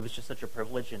It was just such a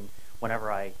privilege, and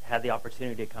whenever I had the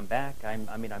opportunity to come back, I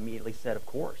immediately said, of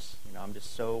course. I'm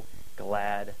just so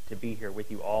glad to be here with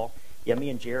you all. Yeah,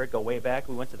 me and Jared go way back.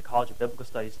 We went to the College of Biblical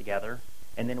Studies together,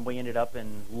 and then we ended up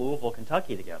in Louisville,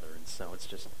 Kentucky together. And so it's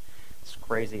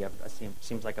crazy. It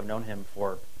seems like I've known him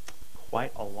for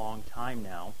quite a long time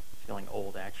now. Feeling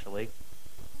old, actually.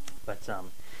 But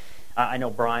I know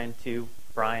Brian, too.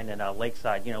 Brian and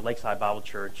Lakeside, Lakeside Bible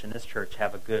Church and this church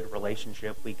have a good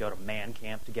relationship. We go to man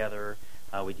camp together.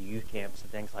 We do youth camps and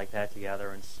things like that together.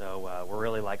 And so we're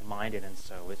really like-minded. And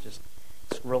so it's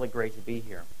really great to be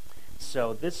here.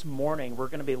 So this morning, we're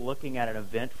going to be looking at an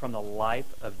event from the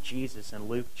life of Jesus in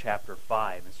Luke chapter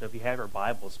 5. And so if you have your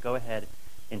Bibles, go ahead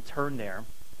and turn there.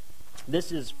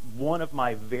 This is one of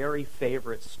my very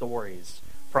favorite stories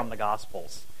from the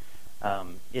Gospels.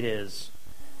 It is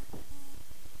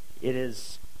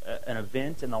an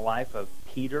event in the life of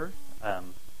Peter. I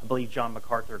believe John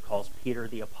MacArthur calls Peter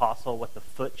the apostle with the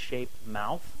foot-shaped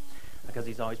mouth because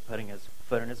he's always putting his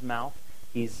foot in his mouth.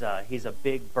 He's a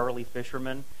big, burly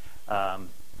fisherman.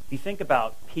 If you think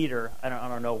about Peter, I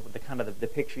don't know the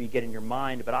picture you get in your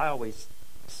mind, but I always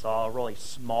saw a really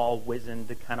small,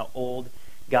 wizened, kind of old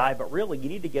guy. But really, you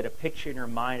need to get a picture in your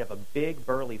mind of a big,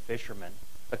 burly fisherman,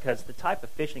 because the type of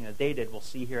fishing that they did, we'll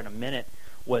see here in a minute,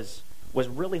 was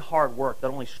really hard work that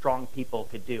only strong people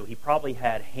could do. He probably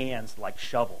had hands like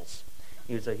shovels.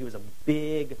 He was a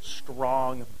big,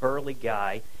 strong, burly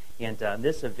guy, and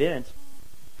this event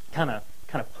kind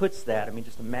of puts that.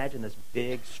 Just imagine this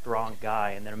big, strong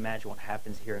guy, and then imagine what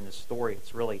happens here in this story.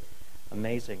 It's really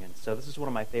amazing. And so this is one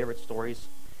of my favorite stories.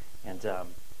 And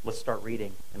let's start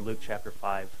reading in Luke chapter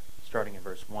 5, starting in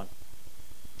verse 1. It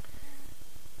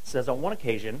says, on one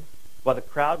occasion, while the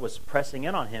crowd was pressing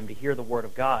in on him to hear the word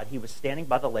of God, he was standing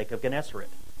by the lake of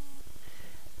Gennesaret.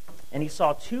 And he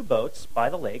saw two boats by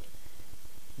the lake,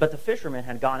 but the fishermen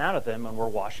had gone out of them and were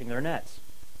washing their nets.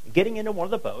 Getting into one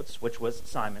of the boats, which was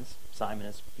Simon's, Simon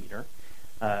is Peter,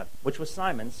 which was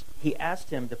Simon's, he asked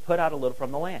him to put out a little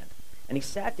from the land. And he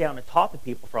sat down and taught the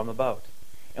people from the boat.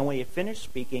 And when he had finished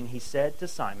speaking, he said to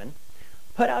Simon,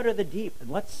 put out of the deep and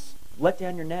let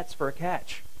down your nets for a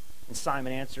catch. And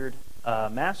Simon answered,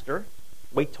 Master,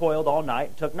 we toiled all night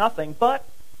and took nothing, but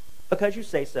because you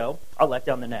say so, I'll let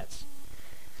down the nets.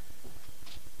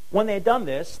 When they had done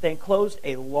this, they enclosed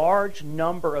a large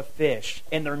number of fish,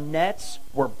 and their nets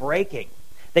were breaking.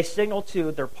 They signaled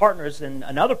to their partners in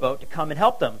another boat to come and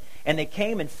help them, and they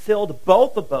came and filled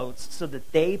both the boats so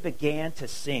that they began to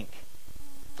sink.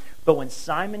 But when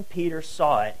Simon Peter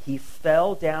saw it, he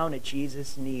fell down at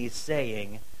Jesus' knees,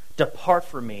 saying, Depart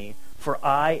from me, for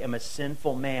I am a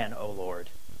sinful man, O Lord.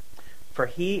 For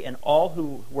he and all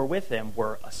who were with him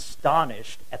were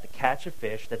astonished at the catch of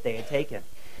fish that they had taken.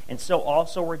 And so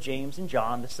also were James and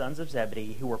John, the sons of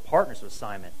Zebedee, who were partners with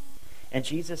Simon. And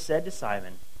Jesus said to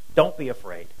Simon, Don't be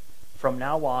afraid. From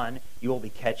now on, you will be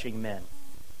catching men.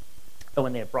 And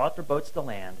when they had brought their boats to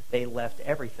land, they left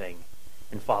everything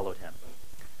and followed him.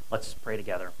 Let's pray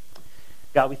together.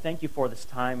 God, we thank you for this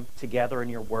time together in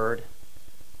your word.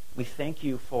 We thank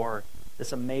you for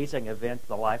this amazing event in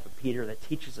the life of Peter that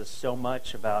teaches us so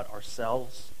much about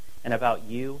ourselves and about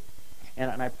you.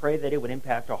 And I pray that it would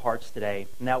impact our hearts today,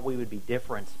 and that we would be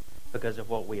different because of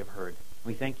what we have heard.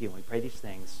 We thank you, and we pray these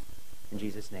things in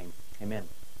Jesus' name. Amen.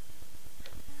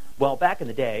 Well, back in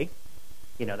the day,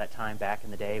 that time back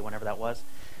in the day, whenever that was,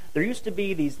 there used to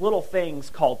be these little things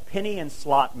called penny and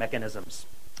slot mechanisms.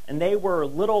 And they were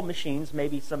little machines.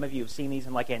 Maybe some of you have seen these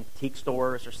in like antique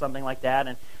stores or something like that.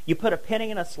 And you put a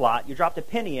penny in a slot, you dropped a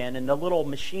penny in, and the little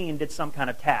machine did some kind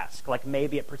of task. Like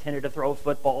maybe it pretended to throw a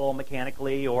football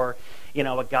mechanically, or,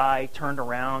 a guy turned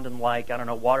around and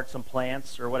watered some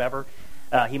plants or whatever.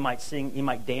 He might sing, he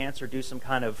might dance or do some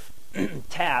kind of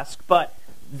task. But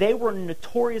they were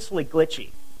notoriously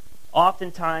glitchy.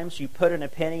 Oftentimes you put in a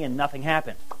penny and nothing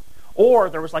happened. Or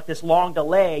there was like this long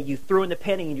delay. You threw in the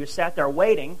penny and you sat there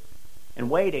waiting and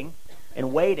waiting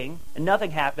and waiting, and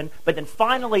nothing happened. But then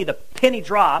finally the penny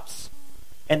drops,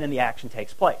 and then the action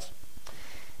takes place.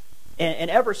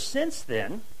 And ever since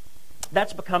then,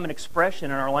 that's become an expression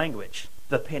in our language.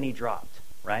 The penny dropped,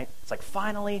 right? It's like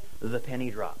finally the penny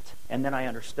dropped. And then I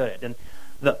understood it. And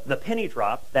the penny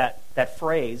dropped, that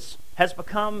phrase, has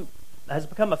become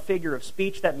a figure of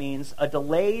speech that means a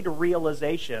delayed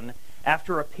realization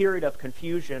after a period of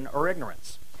confusion or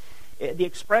ignorance. The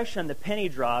expression, the penny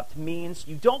dropped, means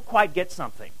you don't quite get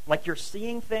something. Like you're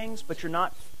seeing things, but you're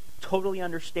not totally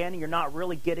understanding. You're not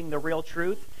really getting the real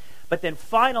truth. But then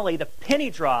finally, the penny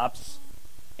drops,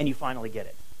 and you finally get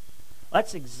it.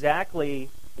 That's exactly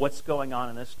what's going on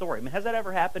in this story. Has that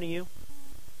ever happened to you?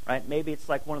 right? Maybe it's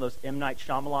like one of those M. Night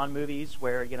Shyamalan movies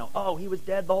where, oh, he was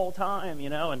dead the whole time,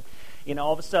 and,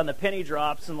 all of a sudden the penny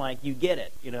drops and, like, you get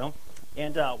it,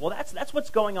 And, well, that's what's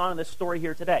going on in this story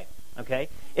here today, okay?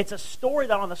 It's a story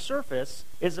that on the surface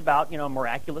is about, a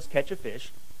miraculous catch of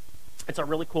fish. It's a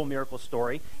really cool miracle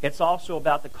story. It's also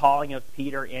about the calling of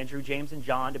Peter, Andrew, James, and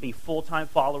John to be full-time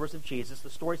followers of Jesus. The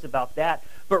story's about that.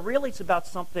 But really it's about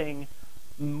something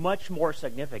much more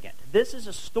significant. This is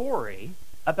a story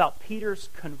about Peter's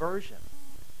conversion.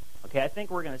 Okay, I think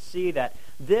we're going to see that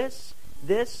this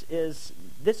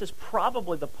is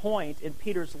probably the point in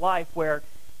Peter's life where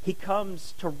he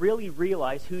comes to really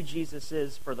realize who Jesus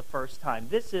is for the first time.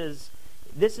 This is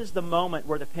the moment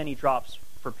where the penny drops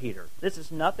for Peter. This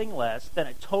is nothing less than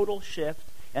a total shift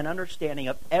and understanding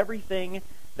of everything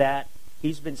that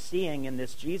he's been seeing in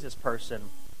this Jesus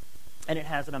person, and it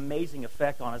has an amazing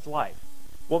effect on his life.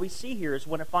 What we see here is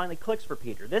when it finally clicks for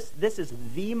Peter. This is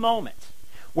the moment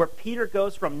where Peter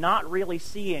goes from not really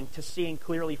seeing to seeing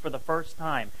clearly for the first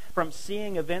time, from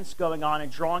seeing events going on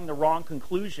and drawing the wrong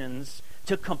conclusions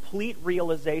to complete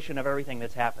realization of everything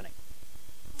that's happening.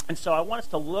 And so I want us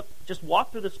to just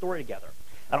walk through the story together.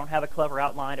 I don't have a clever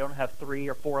outline. I don't have 3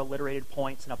 or 4 alliterated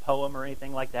points in a poem or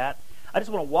anything like that. I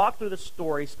just want to walk through the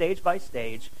story stage by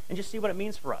stage and just see what it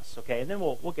means for us, okay? And then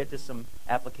we'll get to some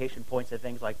application points and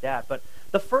things like that. But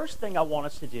the first thing I want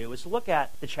us to do is look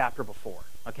at the chapter before,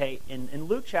 okay? In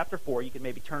Luke chapter 4, you can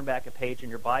maybe turn back a page in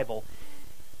your Bible,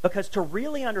 because to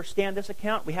really understand this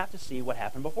account, we have to see what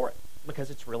happened before it, because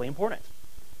it's really important.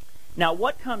 Now,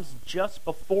 what comes just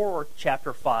before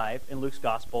chapter 5 in Luke's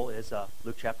Gospel is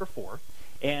Luke chapter 4.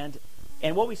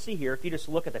 And what we see here, if you just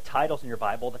look at the titles in your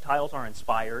Bible, the titles are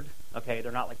inspired, okay?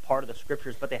 They're not like part of the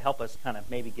Scriptures, but they help us kind of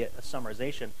maybe get a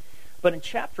summarization. But in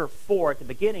chapter 4, at the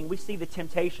beginning, we see the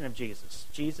temptation of Jesus.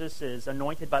 Jesus is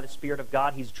anointed by the Spirit of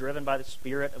God. He's driven by the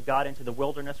Spirit of God into the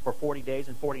wilderness for 40 days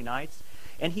and 40 nights,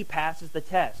 and he passes the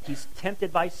test. He's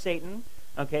tempted by Satan,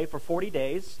 okay, for 40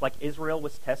 days, like Israel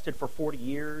was tested for 40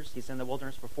 years. He's in the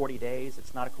wilderness for 40 days.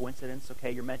 It's not a coincidence,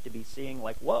 okay? You're meant to be seeing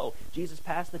like, whoa, Jesus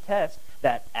passed the test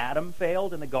that Adam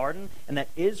failed in the garden and that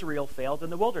Israel failed in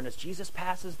the wilderness. Jesus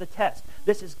passes the test.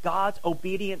 This is God's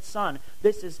obedient Son.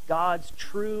 This is God's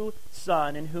true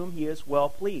Son in whom he is well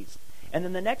pleased. And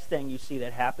then the next thing you see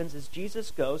that happens is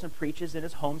Jesus goes and preaches in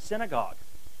his home synagogue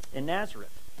in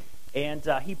Nazareth. And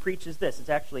he preaches this. It's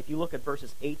actually, if you look at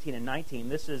verses 18 and 19,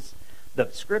 this is the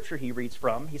scripture he reads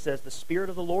from. He says, "The Spirit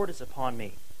of the Lord is upon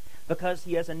me, because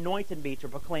he has anointed me to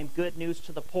proclaim good news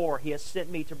to the poor. He has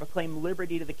sent me to proclaim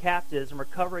liberty to the captives and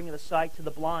recovering of the sight to the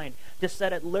blind, to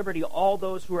set at liberty all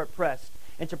those who are oppressed,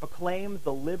 and to proclaim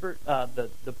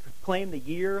proclaim the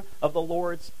year of the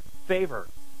Lord's favor."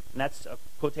 And that's a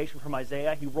quotation from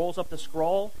Isaiah. He rolls up the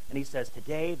scroll and he says,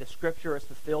 "Today the scripture is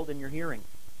fulfilled in your hearing."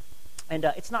 And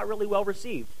it's not really well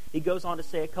received. He goes on to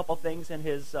say a couple things in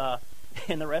his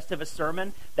in the rest of his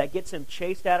sermon that gets him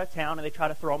chased out of town, and they try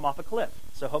to throw him off a cliff.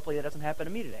 So hopefully that doesn't happen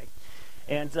to me today.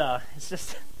 And it's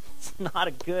not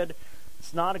a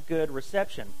good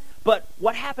reception. But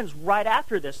what happens right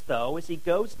after this, though, is he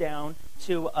goes down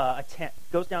to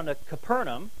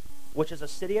Capernaum, which is a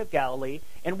city of Galilee,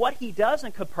 and what he does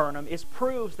in Capernaum is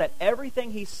proves that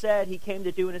everything he said he came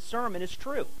to do in his sermon is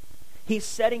true. He's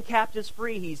setting captives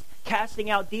free. He's casting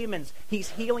out demons. He's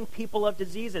healing people of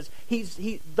diseases.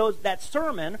 That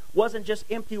sermon wasn't just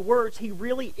empty words. He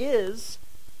really is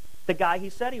the guy he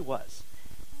said he was.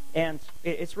 And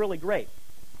it's really great.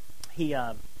 He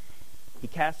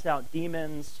casts out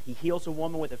demons. He heals a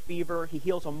woman with a fever. He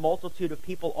heals a multitude of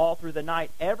people all through the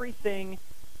night. Everything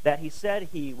that he said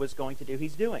he was going to do,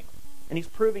 he's doing. And he's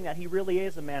proving that he really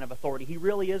is a man of authority. He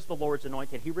really is the Lord's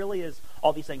anointed. He really is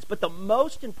all these things. But the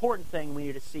most important thing we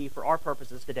need to see for our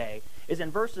purposes today is in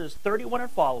verses 31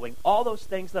 and following, all those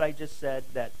things that I just said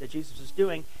that Jesus was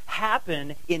doing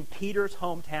happen in Peter's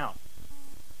hometown.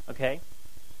 Okay?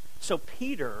 So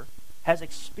Peter has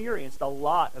experienced a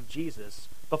lot of Jesus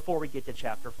before we get to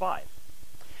chapter 5.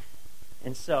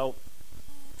 And so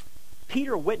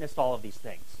Peter witnessed all of these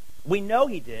things. We know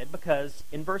he did because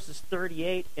in verses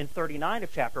 38 and 39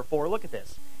 of chapter 4, look at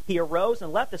this. He arose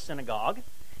and left the synagogue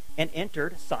and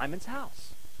entered Simon's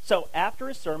house. So after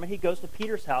his sermon, he goes to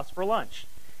Peter's house for lunch.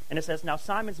 And it says, "Now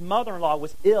Simon's mother-in-law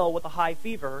was ill with a high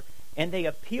fever, and they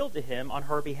appealed to him on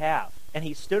her behalf. And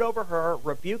he stood over her,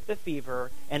 rebuked the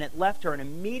fever, and it left her, and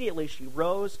immediately she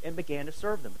rose and began to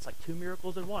serve them." It's like 2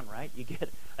 miracles in one, right? You get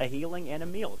a healing and a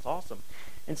meal. It's awesome.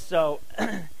 And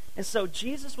so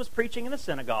Jesus was preaching in the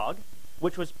synagogue,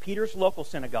 which was Peter's local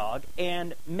synagogue,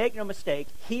 and make no mistake,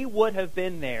 he would have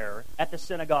been there at the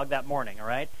synagogue that morning, all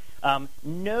right?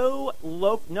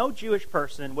 No Jewish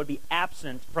person would be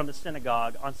absent from the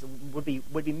synagogue, would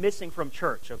be missing from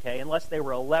church, okay, unless they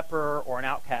were a leper or an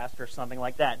outcast or something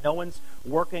like that. No one's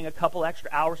working a couple extra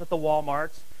hours at the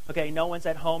Walmarts. Okay, no one's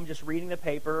at home just reading the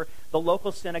paper. The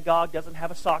local synagogue doesn't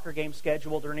have a soccer game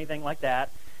scheduled or anything like that.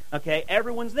 Okay,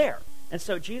 everyone's there. And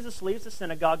so Jesus leaves the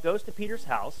synagogue, goes to Peter's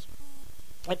house,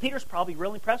 and Peter's probably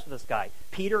really impressed with this guy.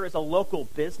 Peter is a local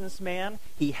businessman.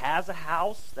 He has a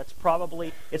house that's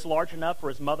it's large enough for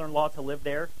his mother-in-law to live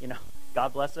there. You know,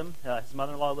 God bless him. His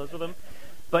mother-in-law lives with him.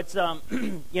 But,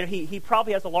 you know, he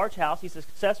probably has a large house. He's a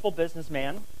successful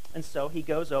businessman. And so he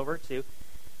goes over to,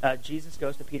 Jesus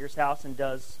goes to Peter's house and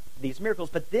does these miracles.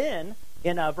 But then,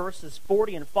 in verses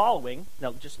 40 and following,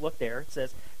 now just look there, it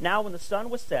says, "Now when the sun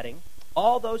was setting,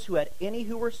 all those who had any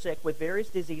who were sick with various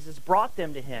diseases brought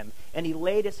them to him, and he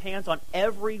laid his hands on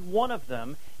every one of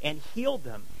them and healed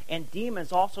them. And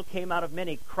demons also came out of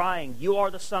many, crying, 'You are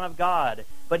the Son of God.'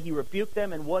 But he rebuked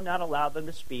them and would not allow them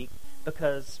to speak,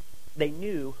 because they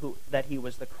knew that he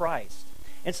was the Christ."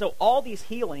 And so all these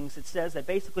healings, it says that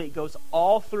basically it goes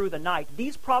all through the night.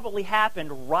 These probably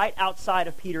happened right outside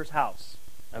of Peter's house,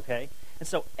 okay? And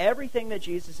so everything that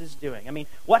Jesus is doing, I mean,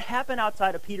 what happened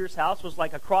outside of Peter's house was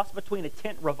like a cross between a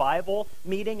tent revival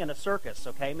meeting and a circus,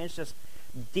 okay? I mean, it's just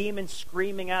demons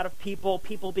screaming out of people,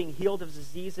 people being healed of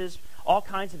diseases, all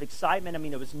kinds of excitement. I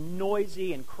mean, it was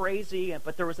noisy and crazy,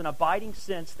 but there was an abiding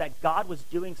sense that God was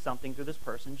doing something through this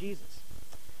person, Jesus.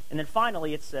 And then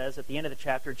finally it says at the end of the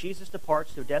chapter, Jesus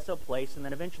departs to a desolate place and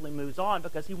then eventually moves on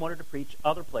because he wanted to preach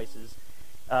other places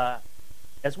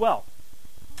as well.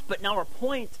 But now our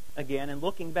point, again, in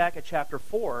looking back at chapter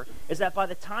 4, is that by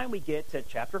the time we get to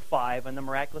chapter 5 and the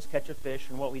miraculous catch of fish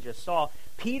and what we just saw,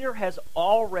 Peter has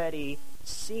already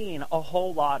seen a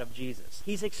whole lot of Jesus.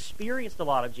 He's experienced a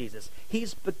lot of Jesus.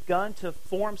 He's begun to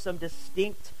form some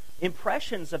distinct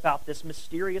impressions about this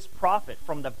mysterious prophet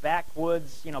from the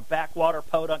backwoods, backwater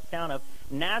podunk town of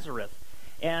Nazareth.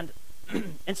 And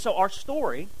so our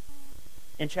story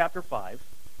in chapter 5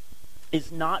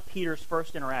 is not Peter's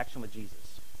first interaction with Jesus.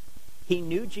 He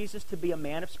knew Jesus to be a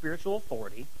man of spiritual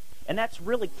authority, and that's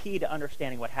really key to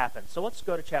understanding what happened. So let's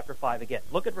go to chapter 5 again.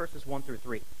 Look at verses 1 through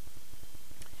 3.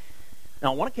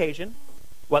 Now, on one occasion,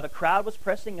 while the crowd was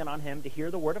pressing in on him to hear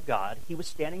the word of God, he was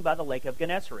standing by the lake of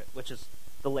Gennesaret, which is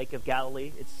the lake of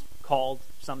Galilee. It's called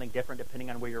something different depending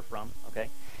on where you're from, okay?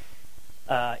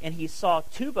 And he saw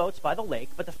two boats by the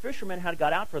lake, but the fishermen had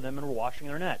got out for them and were washing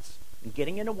their nets. And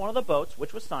getting into one of the boats,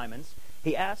 which was Simon's,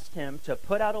 he asked him to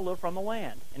put out a little from the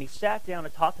land, and he sat down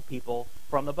and taught the people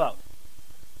from the boat.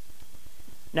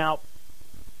 Now,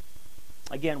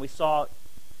 again, we saw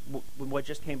what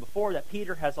just came before, that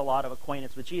Peter has a lot of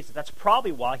acquaintance with Jesus. That's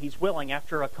probably why he's willing,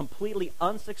 after a completely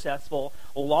unsuccessful,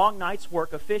 long night's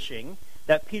work of fishing,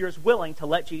 that Peter's willing to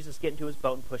let Jesus get into his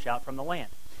boat and push out from the land.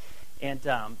 And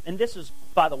this is,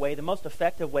 by the way, the most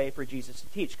effective way for Jesus to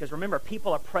teach. Because remember,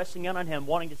 people are pressing in on him,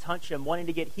 wanting to touch him, wanting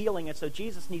to get healing. And so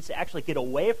Jesus needs to actually get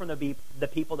away from the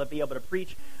people to be able to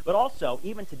preach. But also,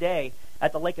 even today,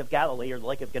 at the Lake of Galilee, or the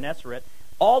Lake of Gennesaret,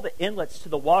 all the inlets to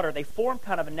the water, they form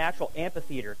kind of a natural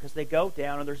amphitheater. Because they go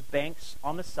down and there's banks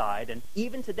on the side. And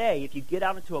even today, if you get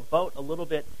out into a boat a little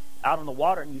bit out on the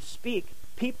water and you speak,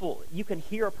 you can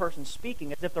hear a person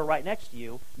speaking as if they're right next to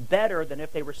you better than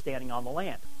if they were standing on the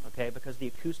land, okay, because the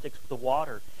acoustics of the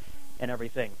water and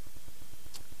everything.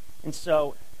 And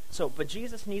but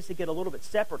Jesus needs to get a little bit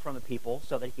separate from the people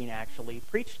so that he can actually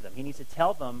preach to them. He needs to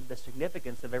tell them the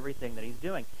significance of everything that he's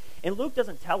doing. And Luke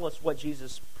doesn't tell us what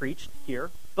Jesus preached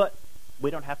here, but we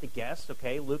don't have to guess,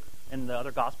 okay? Luke and the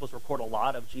other Gospels record a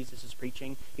lot of Jesus'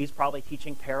 preaching. He's probably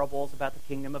teaching parables about the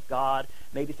kingdom of God,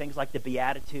 maybe things like the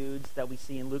Beatitudes that we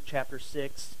see in Luke chapter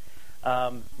 6,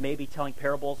 maybe telling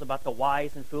parables about the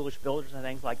wise and foolish builders and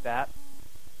things like that.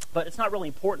 But it's not really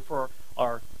important for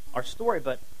our story.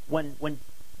 But when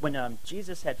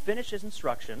Jesus had finished his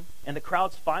instruction and the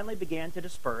crowds finally began to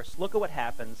disperse, look at what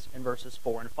happens in verses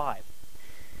 4 and 5.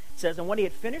 It says, "And when he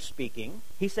had finished speaking,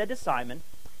 he said to Simon,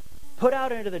 'Put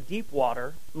out into the deep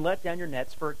water and let down your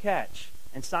nets for a catch.'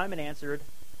 And Simon answered,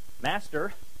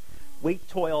 'Master, we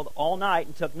toiled all night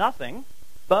and took nothing,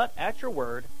 but at your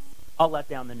word, I'll let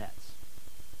down the nets.'"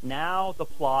 Now the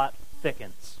plot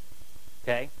thickens.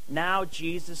 Okay? Now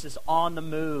Jesus is on the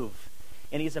move.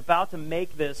 And he's about to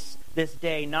make this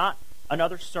day not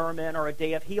another sermon or a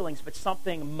day of healings, but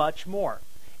something much more.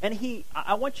 And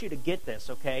I want you to get this,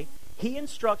 okay? He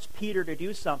instructs Peter to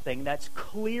do something that's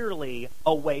clearly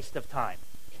a waste of time.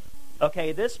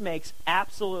 Okay, this makes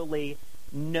absolutely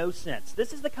no sense.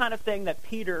 This is the kind of thing that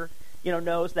Peter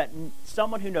knows that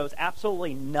someone who knows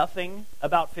absolutely nothing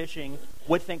about fishing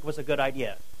would think was a good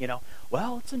idea.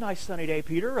 Well, it's a nice sunny day,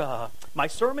 Peter. My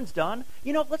sermon's done.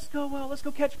 Let's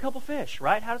go catch a couple fish,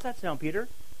 right? How does that sound, Peter?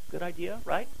 Good idea,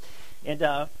 right?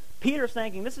 And Peter's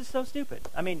thinking, this is so stupid.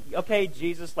 I mean, okay,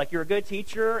 Jesus, like you're a good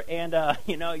teacher and,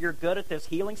 you're good at this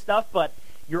healing stuff, but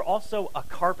you're also a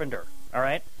carpenter, all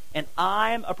right? And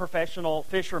I'm a professional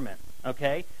fisherman,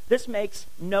 okay? This makes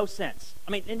no sense.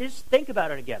 I mean, and just think about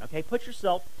it again, okay? Put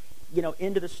yourself,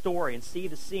 into the story and see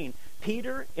the scene.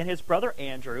 Peter and his brother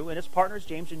Andrew and his partners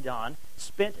James and John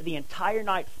spent the entire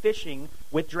night fishing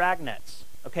with drag nets,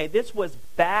 okay? This was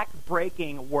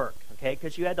back-breaking work. Okay,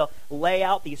 because you had to lay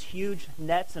out these huge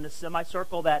nets in a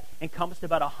semicircle that encompassed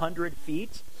about 100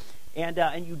 feet, and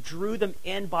you drew them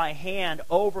in by hand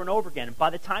over and over again. And by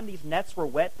the time these nets were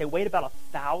wet, they weighed about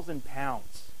 1,000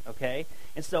 pounds. Okay,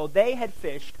 and so they had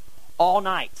fished all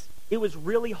night. It was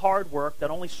really hard work that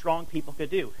only strong people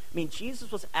could do. I mean,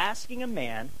 Jesus was asking a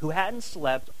man who hadn't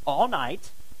slept all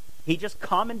night. He just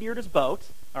commandeered his boat.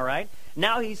 All right,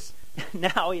 now he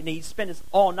spent his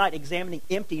all night examining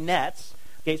empty nets.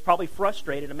 Okay, he's probably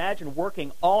frustrated. Imagine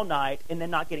working all night and then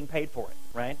not getting paid for it,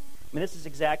 right? I mean, this is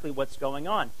exactly what's going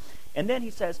on. And then he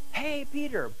says, hey,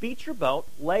 Peter, beach your boat,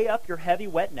 lay up your heavy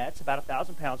wet nets, about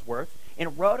 1,000 pounds worth,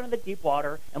 and row it into the deep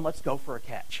water, and let's go for a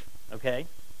catch, okay?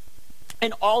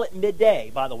 And all at midday,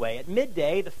 by the way. At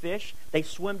midday, the fish, they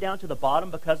swim down to the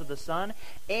bottom because of the sun,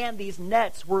 and these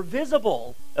nets were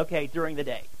visible, okay, during the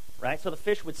day, right? So the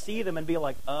fish would see them and be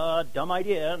like, dumb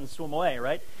idea, and swim away,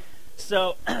 right?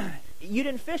 So you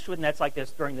didn't fish with nets like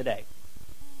this during the day.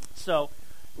 So,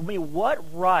 I mean, what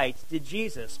right did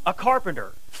Jesus, a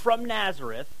carpenter from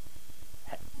Nazareth,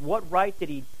 what right did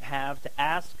he have to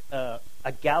ask a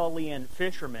Galilean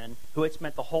fisherman who had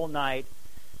spent the whole night,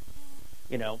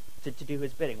 to do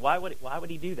his bidding? Why would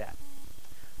he do that?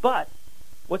 But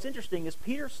what's interesting is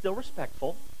Peter's still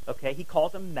respectful. Okay, he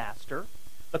calls him master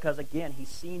because, again, he's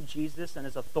seen Jesus and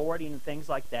his authority and things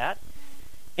like that.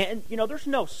 And, there's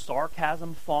no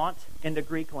sarcasm font in the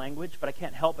Greek language, but I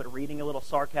can't help but reading a little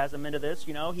sarcasm into this.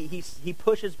 He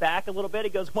pushes back a little bit. He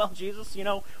goes, well, Jesus,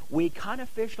 we kind of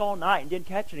fished all night and didn't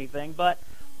catch anything, but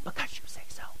because you say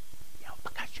so,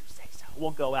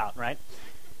 we'll go out, right?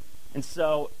 And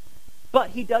so,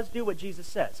 but he does do what Jesus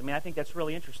says. I mean, I think that's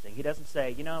really interesting. He doesn't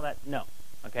say, no,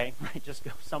 okay, right, just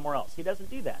go somewhere else. He doesn't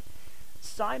do that.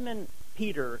 Simon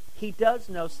Peter, he does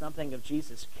know something of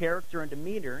Jesus' character and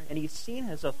demeanor, and he's seen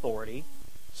his authority,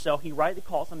 so he rightly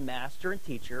calls him master and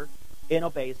teacher and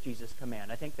obeys Jesus'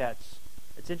 command. I think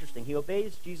it's interesting. He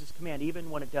obeys Jesus' command even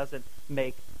when it doesn't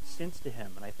make sense to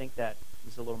him, and I think that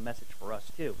is a little message for us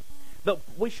too. But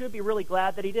we should be really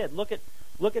glad that he did. Look at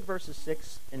verses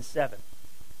 6 and 7.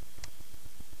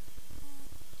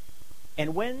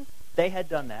 And when they had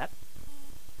done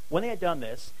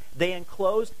this, they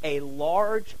enclosed a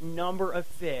large number of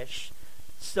fish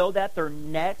so that their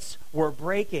nets were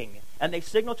breaking. And they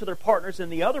signaled to their partners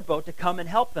in the other boat to come and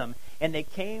help them. And they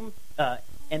came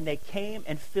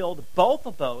and filled both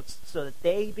the boats so that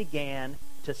they began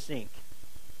to sink.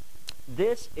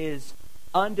 This is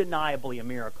undeniably a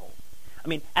miracle. I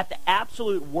mean, at the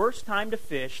absolute worst time to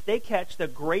fish, they catch the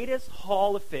greatest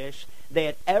haul of fish they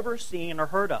had ever seen or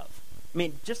heard of. I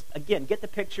mean, just, again, get the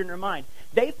picture in your mind.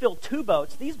 They filled two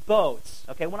boats. These boats,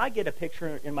 okay, when I get a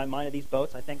picture in my mind of these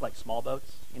boats, I think like small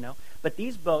boats, But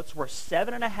these boats were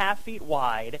 7.5 feet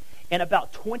wide and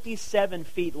about 27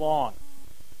 feet long,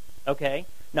 okay?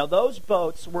 Now, those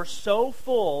boats were so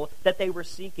full that they were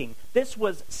sinking. This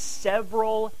was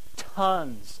several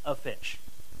tons of fish,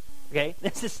 okay?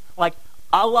 This is like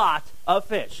a lot of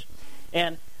fish.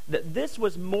 And this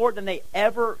was more than that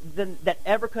ever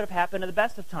could have happened in the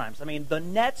best of times. I mean, the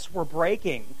nets were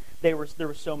breaking. There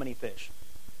were so many fish.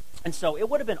 And so it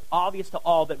would have been obvious to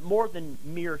all that more than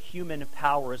mere human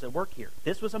power is at work here.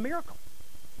 This was a miracle.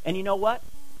 And you know what?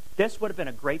 This would have been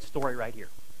a great story right here.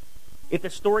 If the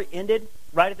story ended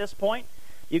right at this point,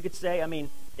 you could say, I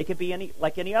mean, it could be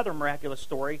any other miraculous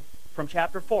story from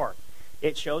chapter 4.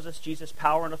 It shows us Jesus'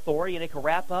 power and authority, and it can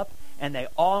wrap up, and they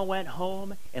all went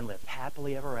home and lived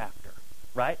happily ever after,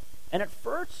 right? And at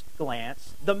first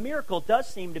glance, the miracle does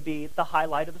seem to be the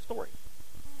highlight of the story.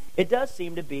 It does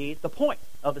seem to be the point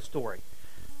of the story.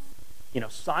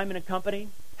 Simon and company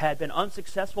had been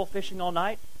unsuccessful fishing all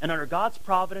night, and under God's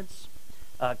providence,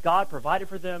 God provided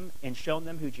for them and shown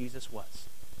them who Jesus was.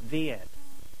 The end.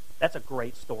 That's a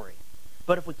great story.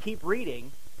 But if we keep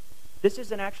reading, this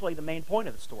isn't actually the main point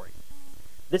of the story.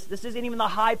 This isn't even the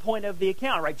high point of the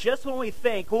account, right? Just when we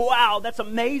think, wow, that's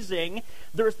amazing,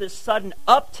 there's this sudden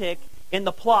uptick in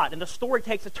the plot, and the story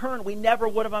takes a turn we never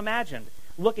would have imagined.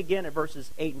 Look again at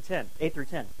verses 8 through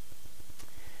 10.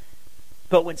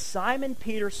 But when Simon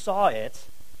Peter saw it,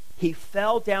 he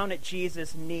fell down at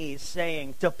Jesus' knees,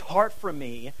 saying, "Depart from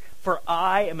me, for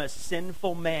I am a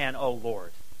sinful man, O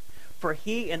Lord." For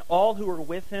he and all who were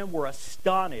with him were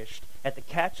astonished at the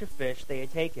catch of fish they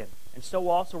had taken. And so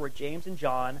also were James and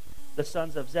John, the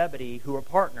sons of Zebedee, who were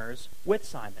partners with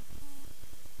Simon.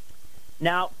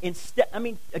 Now,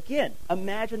 again,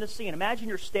 imagine the scene. Imagine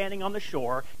you're standing on the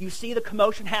shore. You see the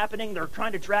commotion happening. They're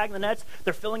trying to drag the nets.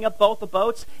 They're filling up both the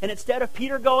boats. And instead of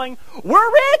Peter going,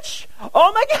 "We're rich!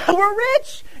 Oh my God, we're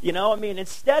rich!"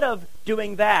 Instead of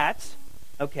doing that,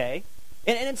 okay,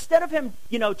 and instead of him,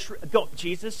 go,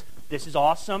 "Jesus, this is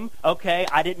awesome. Okay,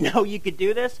 I didn't know you could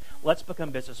do this. Let's become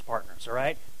business partners, all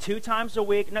right? 2 times a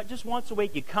week, not just once a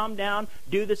week. You come down,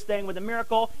 do this thing with a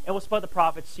miracle, and we'll split the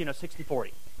profits,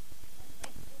 60-40.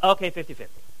 Okay,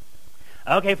 50-50.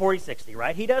 Okay, 40-60,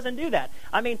 right? He doesn't do that.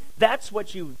 That's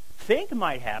what you think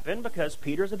might happen because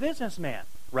Peter's a businessman,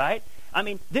 right?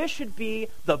 This should be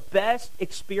the best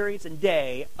experience and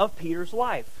day of Peter's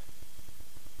life.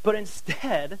 But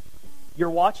instead, you're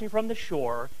watching from the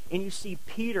shore and you see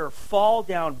Peter fall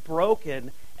down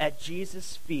broken at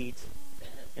Jesus' feet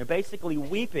and basically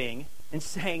weeping and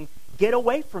saying, "Get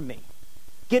away from me.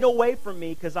 Get away from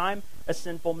me because I'm a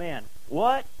sinful man."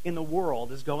 What in the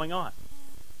world is going on?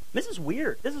 This is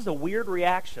weird. This is a weird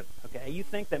reaction, okay? You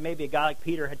think that maybe a guy like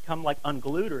Peter had come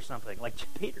unglued or something. Like,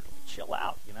 "Peter, chill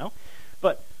out,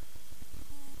 But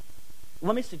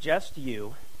let me suggest to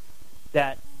you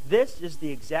that this is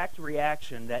the exact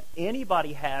reaction that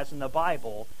anybody has in the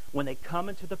Bible when they come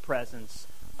into the presence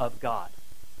of God.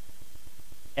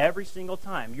 Every single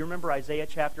time. You remember Isaiah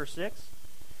chapter 6?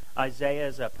 Isaiah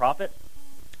is a prophet.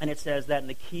 And it says that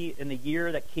in the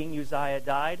year that King Uzziah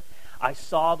died, I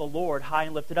saw the Lord high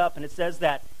and lifted up. And it says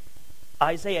that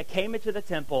Isaiah came into the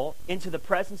temple, into the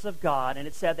presence of God, and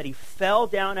it said that he fell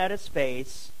down at his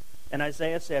face, and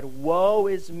Isaiah said, "Woe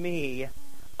is me,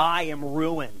 I am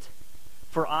ruined,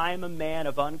 for I am a man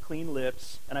of unclean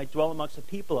lips, and I dwell amongst a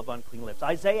people of unclean lips."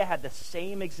 Isaiah had the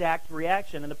same exact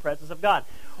reaction in the presence of God.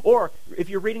 Or if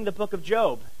you're reading the book of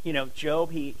Job,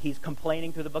 Job, he's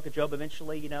complaining through the book of Job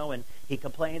eventually, and he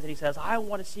complains and he says, "I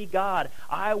want to see God.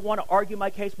 I want to argue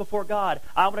my case before God.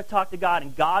 I want to talk to God."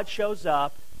 And God shows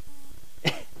up,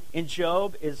 and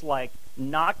Job is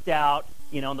knocked out,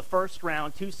 in the first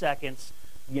round, 2 seconds,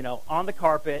 on the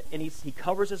carpet, and he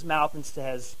covers his mouth and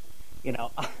says,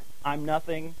 "I'm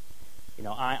nothing,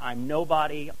 I'm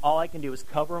nobody. All I can do is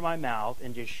cover my mouth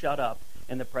and just shut up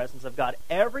in the presence of God."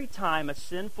 Every time a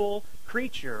sinful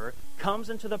creature comes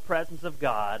into the presence of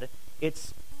God,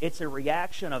 it's a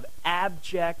reaction of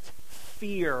abject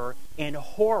fear and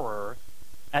horror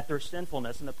at their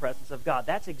sinfulness in the presence of God.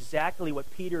 That's exactly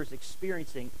what Peter is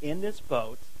experiencing in this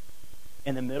boat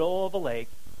in the middle of a lake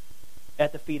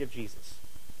at the feet of Jesus.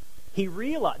 He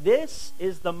realized this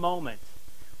is the moment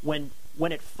when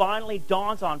it finally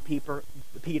dawns on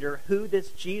Peter who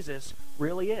this Jesus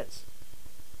really is.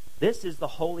 This is the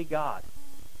holy God.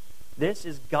 This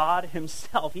is God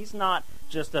himself. He's not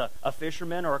just a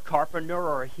fisherman or a carpenter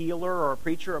or a healer or a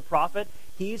preacher or a prophet.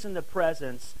 He's in the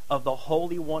presence of the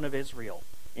Holy One of Israel.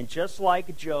 And just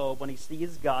like Job, when he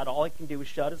sees God, all he can do is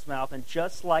shut his mouth. And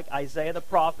just like Isaiah the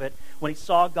prophet, when he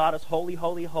saw God as holy,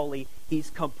 holy, holy, he's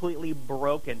completely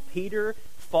broken. Peter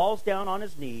falls down on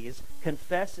his knees,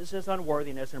 confesses his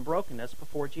unworthiness and brokenness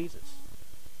before Jesus.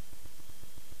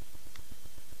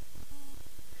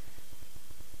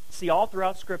 See, all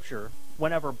throughout Scripture,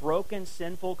 whenever broken,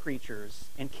 sinful creatures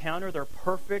encounter their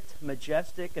perfect,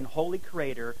 majestic, and holy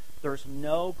Creator, there's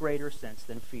no greater sense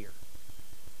than fear.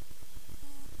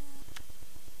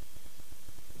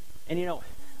 And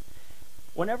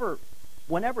whenever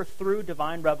through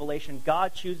divine revelation,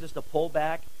 God chooses to pull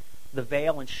back the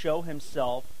veil and show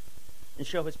himself and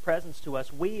show his presence to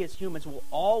us, we as humans will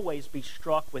always be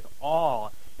struck with awe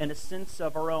and a sense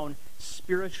of our own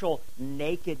spiritual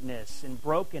nakedness and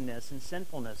brokenness and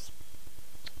sinfulness.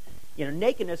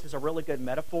 Nakedness is a really good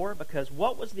metaphor because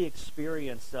what was the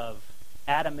experience of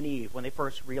Adam and Eve when they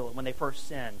first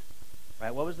sinned?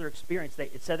 Right? What was their experience?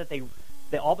 It said that they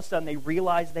all of a sudden they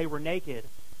realized they were naked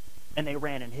and they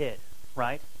ran and hid.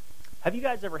 Right? Have you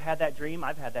guys ever had that dream?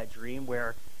 I've had that dream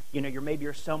where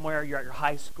you're somewhere, you're at your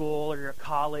high school or you're at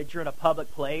college, you're in a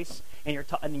public place, and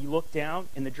you look down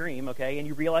in the dream, okay, and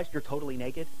you realize you're totally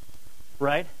naked,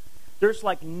 right? There's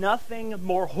nothing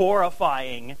more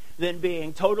horrifying than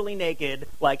being totally naked,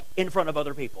 in front of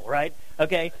other people, right?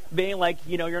 Okay, being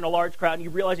you're in a large crowd and you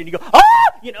realize and you go, "Ah!"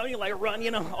 You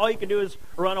run. All you can do is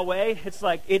run away.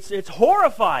 It's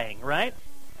horrifying, right?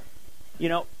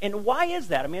 And why is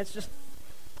that?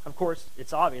 Of course,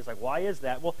 it's obvious, like, why is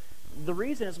that? Well, the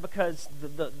reason is because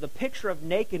the picture of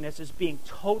nakedness is being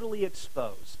totally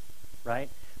exposed, right?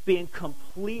 Being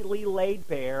completely laid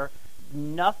bare,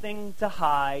 nothing to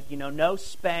hide, no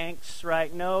Spanx,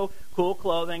 right? No cool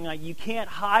clothing. You can't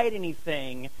hide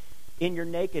anything in your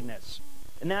nakedness.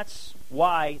 And that's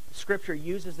why Scripture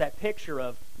uses that picture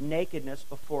of nakedness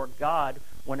before God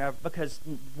because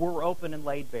we're open and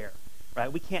laid bare,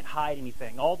 right? We can't hide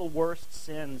anything. All the worst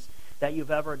sins that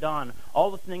you've ever done, all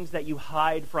the things that you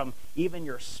hide from even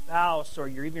your spouse or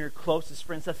even your closest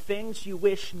friends, the things you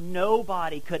wish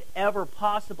nobody could ever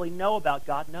possibly know about,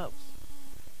 God knows.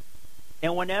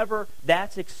 And whenever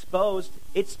that's exposed,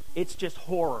 it's just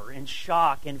horror and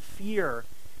shock and fear.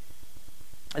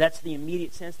 That's the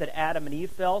immediate sense that Adam and Eve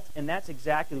felt, and that's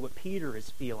exactly what Peter is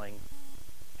feeling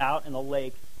out in the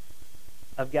lake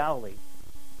of Galilee.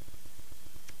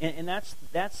 And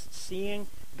that's seeing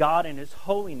God in His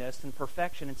holiness and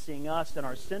perfection and seeing us in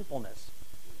our sinfulness.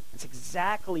 It's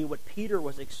exactly what Peter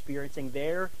was experiencing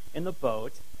there in the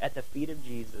boat at the feet of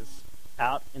Jesus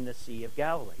out in the Sea of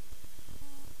Galilee.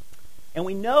 And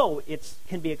we know it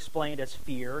can be explained as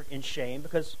fear and shame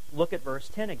because look at verse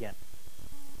 10 again.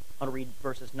 I'll read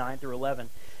verses 9 through 11.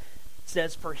 It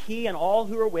says, "For he and all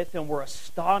who were with him were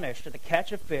astonished at the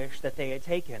catch of fish that they had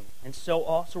taken. And so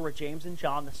also were James and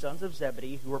John, the sons of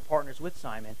Zebedee, who were partners with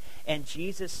Simon. And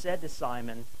Jesus said to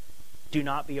Simon, 'Do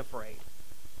not be afraid.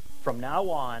 From now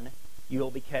on you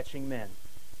will be catching men.'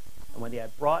 And when they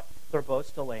had brought their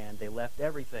boats to land, they left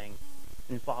everything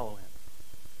and followed him."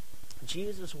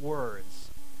 Jesus' words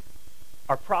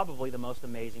are probably the most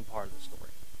amazing part of the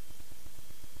story.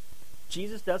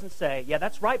 Jesus doesn't say, "Yeah,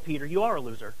 that's right, Peter, you are a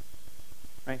loser."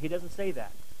 Right? He doesn't say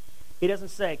that. He doesn't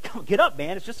say, "Come, get up,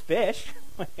 man, it's just fish."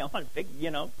 Come on,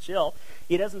 chill.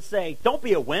 He doesn't say, "Don't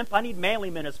be a wimp, I need manly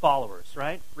men as followers,"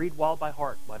 right? Read Wild by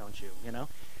Heart, why don't you, All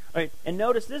right, and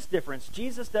notice this difference.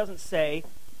 Jesus doesn't say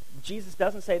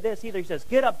this either. He says,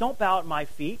 "Get up, don't bow at my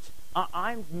feet.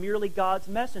 I'm merely God's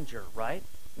messenger," right?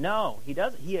 No, he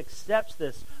doesn't. He accepts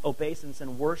this obeisance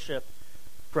and worship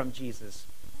from Jesus.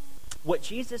 What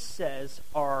Jesus says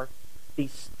are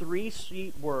these three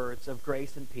sweet words of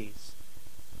grace and peace.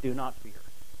 Do not fear.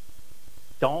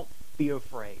 Don't be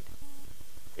afraid.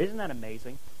 Isn't that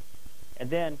amazing? And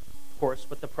then, of course,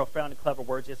 with the profound and clever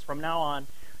words is, "From now on,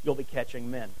 you'll be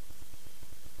catching men."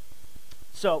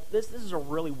 So this is a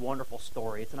really wonderful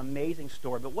story. It's an amazing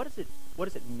story. But what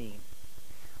does it mean?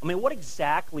 I mean, what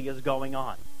exactly is going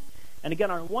on? And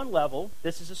again, on one level,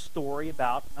 this is a story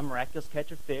about a miraculous catch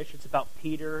of fish. It's about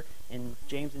Peter and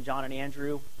James and John and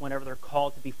Andrew whenever they're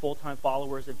called to be full-time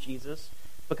followers of Jesus.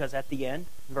 Because at the end,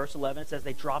 in verse 11, it says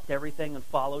they dropped everything and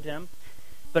followed him.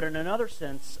 But in another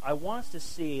sense, I want us to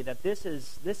see that this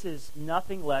is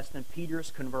nothing less than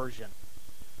Peter's conversion.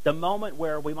 The moment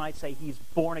where we might say he's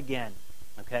born again.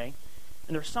 Okay?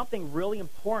 And there's something really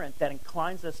important that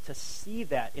inclines us to see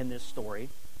that in this story.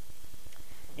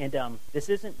 And this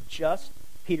isn't just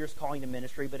Peter's calling to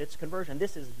ministry, but it's conversion.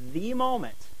 This is the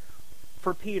moment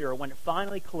for Peter when it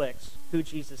finally clicks who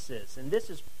Jesus is. And this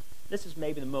is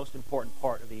maybe the most important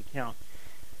part of the account.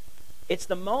 It's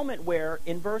the moment where,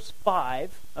 in verse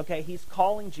 5, okay, he's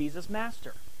calling Jesus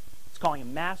Master. He's calling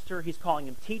him Master, he's calling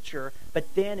him Teacher.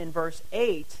 But then in verse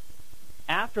 8,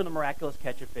 after the miraculous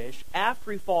catch of fish,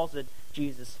 after he falls at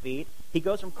Jesus' feet, he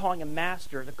goes from calling him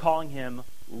Master to calling him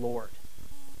Lord.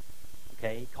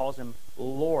 Okay, he calls him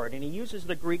Lord, and he uses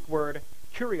the Greek word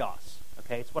kurios.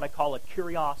 Okay, it's what I call a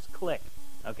kurios click.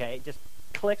 Okay, it just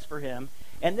clicks for him.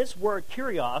 And this word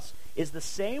kurios is the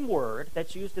same word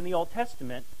that's used in the Old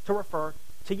Testament to refer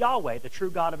to Yahweh, the true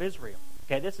God of Israel.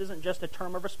 Okay, this isn't just a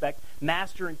term of respect.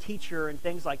 Master and teacher and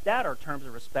things like that are terms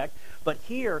of respect. But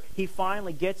here, he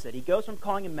finally gets it. He goes from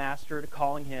calling him Master to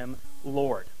calling him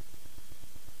Lord.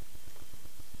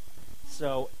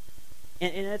 So,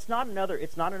 and it's not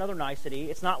another nicety.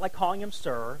 It's not like calling him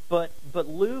Sir. But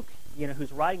Luke,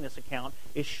 who's writing this account,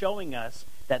 is showing us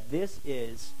that this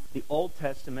is the Old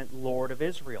Testament Lord of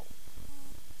Israel.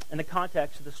 And the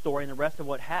context of the story and the rest of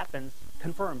what happens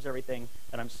confirms everything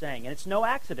that I'm saying. And it's no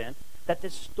accident that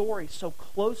this story so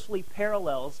closely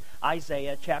parallels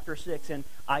Isaiah chapter 6 and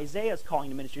Isaiah's calling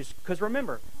to ministries. Because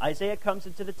remember, Isaiah comes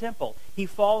into the temple. He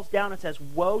falls down and says,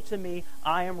 "Woe to me,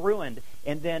 I am ruined."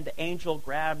 And then the angel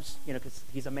grabs, because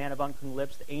he's a man of unclean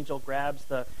lips, the angel grabs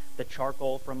the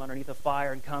charcoal from underneath the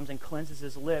fire and comes and cleanses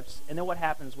his lips. And then what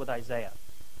happens with Isaiah?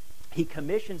 He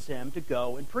commissions him to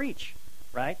go and preach,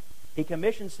 right? He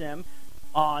commissions him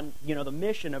on, the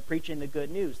mission of preaching the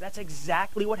good news. That's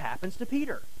exactly what happens to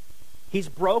Peter. He's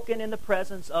broken in the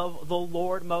presence of the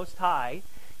Lord Most High.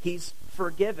 He's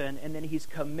forgiven, and then he's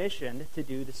commissioned to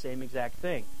do the same exact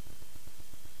thing.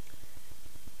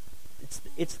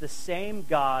 It's the same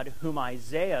God whom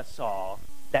Isaiah saw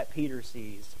that Peter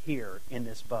sees here in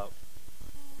this boat.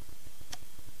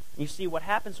 You see, what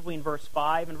happens between verse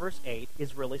 5 and verse 8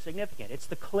 is really significant. It's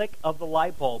the click of the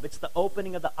light bulb. It's the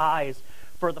opening of the eyes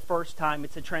for the first time.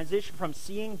 It's a transition from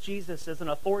seeing Jesus as an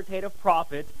authoritative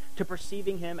prophet to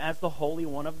perceiving him as the Holy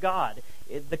One of God.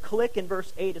 The click in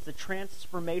verse 8 is a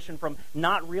transformation from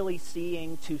not really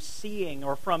seeing to seeing,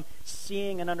 or from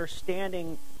seeing and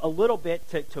understanding a little bit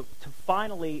to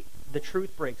finally the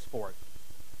truth breaks forth.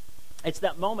 It's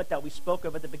that moment that we spoke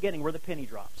of at the beginning where the penny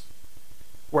drops,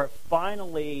 where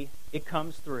finally it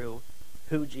comes through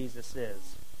who Jesus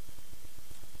is.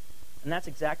 And that's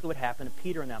exactly what happened to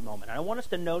Peter in that moment. And I want us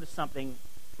to notice something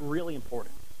really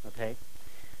important, okay?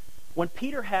 When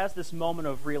Peter has this moment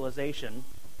of realization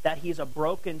that he's a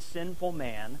broken, sinful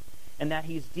man, and that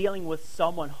he's dealing with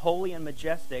someone holy and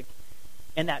majestic,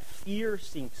 and that fear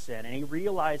sinks in, and he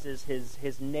realizes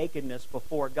his nakedness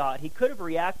before God, he could have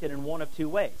reacted in one of two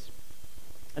ways.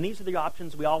 And these are the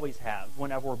options we always have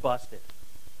whenever we're busted,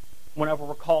 whenever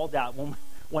we're called out,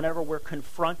 whenever we're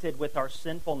confronted with our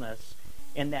sinfulness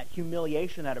and that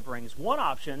humiliation that it brings. One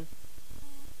option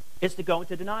is to go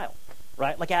into denial,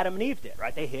 right? Like Adam and Eve did,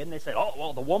 right? They hid and they said, oh,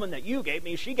 well, the woman that you gave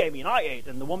me, she gave me and I ate.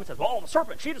 And the woman says, well, the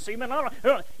serpent, she deceived me.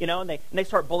 You know, and they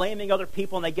start blaming other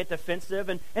people and they get defensive.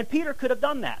 And Peter could have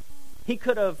done that. He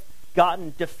could have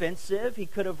gotten defensive. He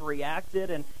could have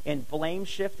reacted and blame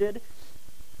shifted.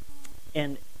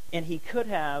 And he could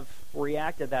have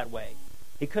reacted that way.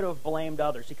 He could have blamed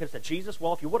others. He could have said, Jesus,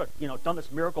 well, if you would have, done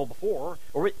this miracle before,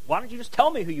 or why don't you just tell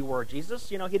me who you were, Jesus?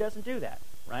 He doesn't do that,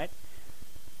 right?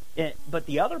 But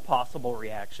the other possible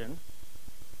reaction,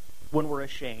 when we're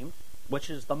ashamed, which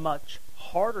is the much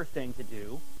harder thing to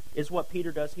do, is what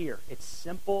Peter does here. It's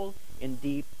simple and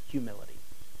deep humility.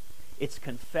 It's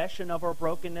confession of our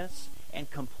brokenness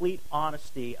and complete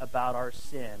honesty about our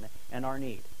sin and our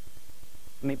need.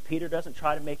 I mean, Peter doesn't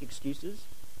try to make excuses.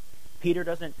 Peter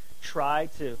doesn't try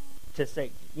to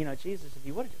say, Jesus, if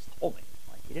you would have just told me,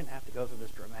 like, you didn't have to go through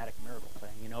this dramatic miracle thing.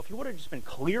 If you would have just been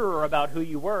clearer about who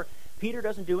you were. Peter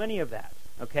doesn't do any of that,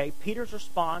 okay? Peter's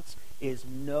response is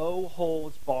no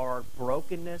holds barred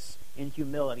brokenness and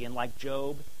humility. And like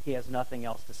Job, he has nothing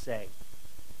else to say.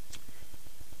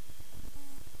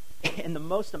 And the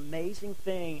most amazing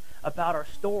thing about our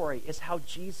story is how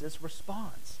Jesus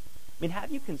responds. I mean,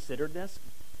 have you considered this?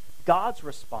 God's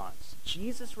response,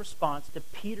 Jesus' response to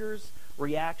Peter's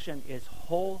reaction is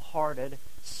wholehearted,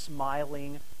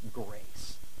 smiling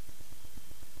grace.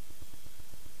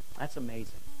 That's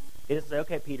amazing. He doesn't say,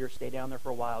 okay, Peter, stay down there for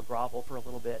a while, grovel for a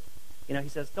little bit. He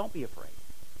says, don't be afraid.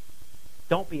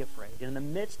 Don't be afraid. And in the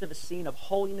midst of a scene of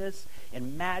holiness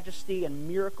and majesty and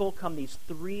miracle come these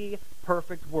three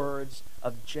perfect words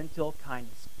of gentle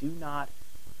kindness. Do not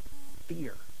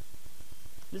fear.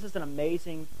 This is an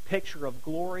amazing picture of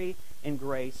glory and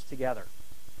grace together.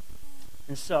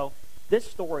 And so this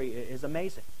story is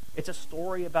amazing. It's a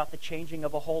story about the changing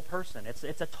of a whole person. It's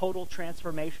a total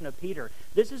transformation of Peter.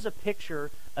 This is a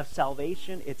picture of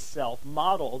salvation itself,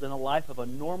 modeled in the life of a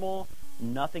normal,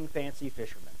 nothing fancy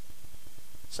fisherman.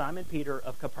 Simon Peter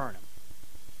of Capernaum.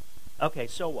 Okay,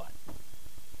 so what?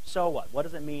 So what? What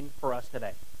does it mean for us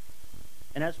today?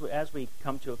 And as we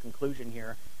come to a conclusion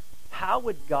here, how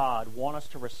would God want us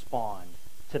to respond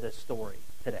to this story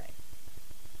today?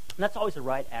 And that's always the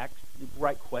right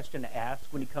question to ask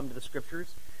when you come to the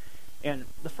Scriptures. And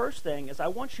the first thing is I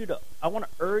want to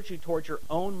urge you towards your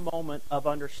own moment of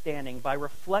understanding by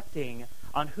reflecting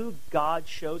on who God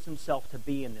shows himself to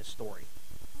be in this story.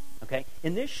 Okay?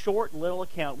 In this short little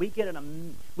account, we get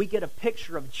a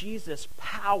picture of Jesus'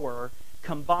 power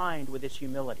combined with his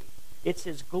humility. It's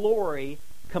his glory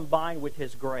combined with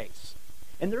his grace.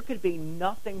 And there could be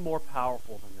nothing more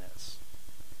powerful than this.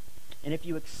 And if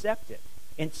you accept it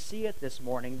and see it this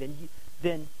morning,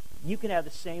 then you can have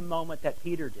the same moment that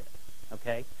Peter did.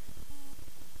 Okay?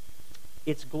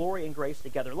 It's glory and grace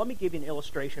together. Let me give you an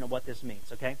illustration of what this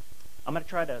means, okay? I'm going to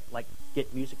try to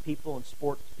get music people and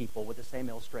sports people with the same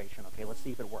illustration, okay? Let's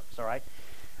see if it works, all right?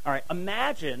 All right,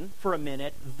 imagine for a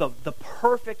minute the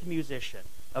perfect musician,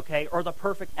 okay? Or the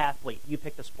perfect athlete. You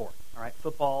pick the sport, all right?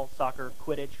 Football, soccer,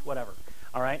 Quidditch, whatever,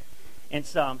 all right? And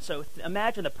so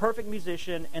imagine the perfect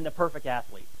musician and the perfect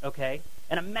athlete, okay?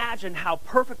 And imagine how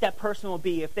perfect that person would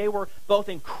be if they were both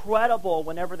incredible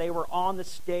whenever they were on the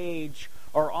stage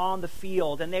or on the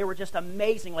field, and they were just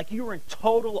amazing. Like, you were in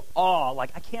total awe. Like,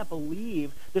 I can't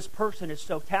believe this person is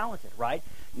so talented, right?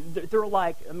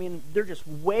 They're just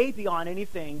way beyond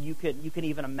anything you can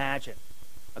even imagine.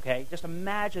 Okay? Just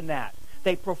imagine that.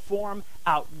 They perform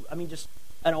just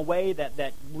in a way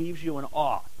that leaves you in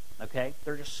awe. Okay?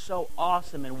 They're just so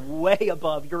awesome and way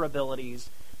above your abilities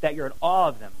that you're in awe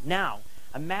of them. Now,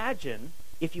 imagine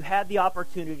if you had the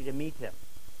opportunity to meet them,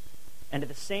 and at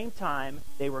the same time,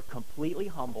 they were completely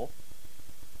humble.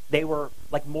 They were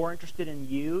more interested in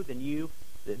you than you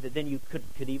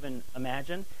could even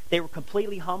imagine. They were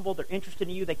completely humble. They're interested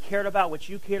in you. They cared about what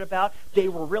you cared about. They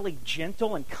were really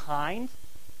gentle and kind.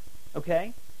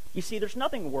 Okay? You see, there's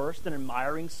nothing worse than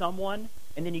admiring someone,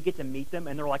 and then you get to meet them,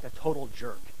 and they're like a total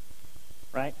jerk.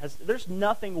 Right? There's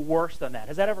nothing worse than that.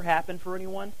 Has that ever happened for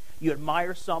anyone? You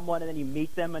admire someone and then you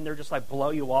meet them and they're just blow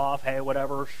you off, hey,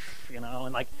 whatever,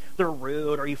 and they're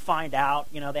rude, or you find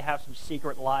out, they have some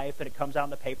secret life and it comes out in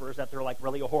the papers that they're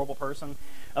really a horrible person.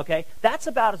 Okay? That's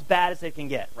about as bad as it can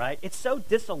get, right? It's so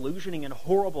disillusioning and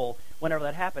horrible whenever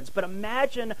that happens. But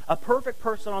imagine a perfect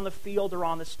person on the field or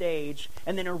on the stage,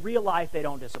 and then in real life they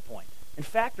don't disappoint. In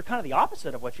fact, they're kind of the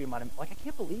opposite of what you might have, I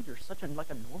can't believe you're such a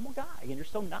normal guy and you're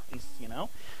so nice,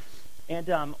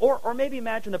 And or maybe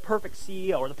imagine the perfect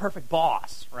CEO or the perfect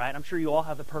boss, right? I'm sure you all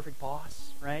have the perfect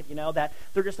boss, right? That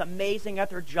they're just amazing at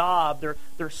their job.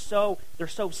 They're so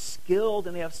skilled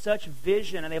and they have such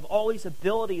vision and they have all these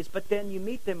abilities, but then you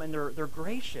meet them and they're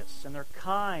gracious and they're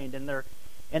kind and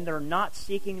they're not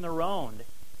seeking their own.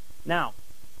 Now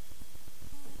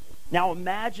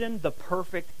imagine the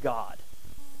perfect God.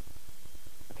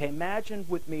 Okay, imagine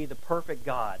with me the perfect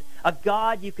God. A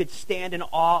God you could stand in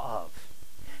awe of.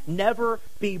 Never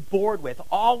be bored with.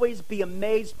 Always be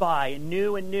amazed by and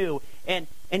new. And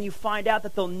you find out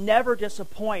that they'll never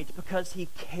disappoint because he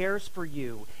cares for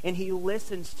you and he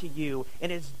listens to you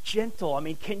and is gentle.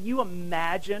 Can you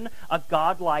imagine a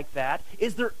God like that?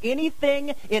 Is there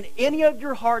anything in any of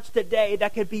your hearts today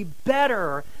that could be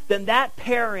better than that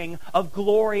pairing of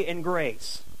glory and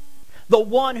grace? The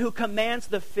one who commands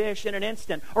the fish in an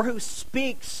instant, or who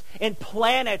speaks in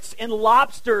planets and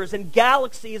lobsters and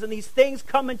galaxies and these things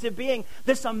come into being.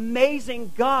 This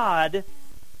amazing God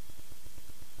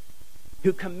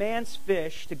who commands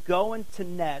fish to go into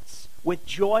nets with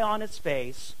joy on his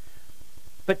face,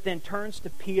 but then turns to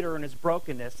Peter in his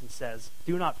brokenness and says,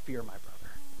 "Do not fear, my brother.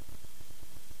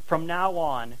 From now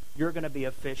on, you're going to be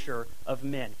a fisher of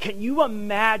men." Can you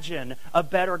imagine a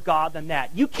better God than that?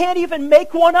 You can't even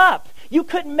make one up. You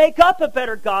couldn't make up a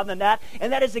better God than that.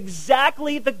 And that is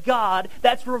exactly the God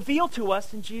that's revealed to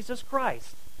us in Jesus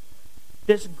Christ.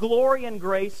 This glory and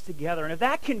grace together. And if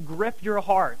that can grip your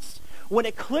hearts, when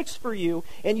it clicks for you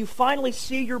and you finally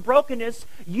see your brokenness,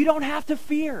 you don't have to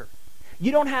fear.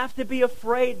 You don't have to be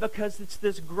afraid because it's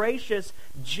this gracious,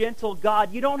 gentle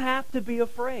God. You don't have to be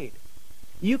afraid.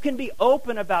 You can be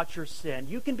open about your sin.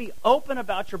 You can be open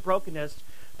about your brokenness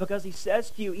because he says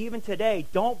to you even today,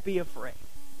 don't be afraid.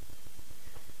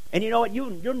 And you know what?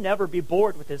 You'll never be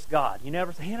bored with this God. You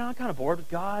never say, I'm kind of bored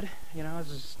with God.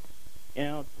 This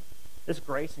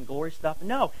grace and glory stuff.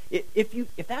 No,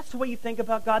 if that's the way you think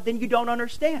about God, then you don't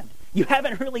understand. You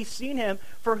haven't really seen him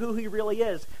for who he really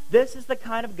is. This is the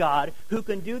kind of God who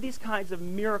can do these kinds of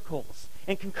miracles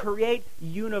and can create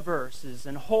universes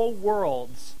and whole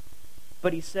worlds.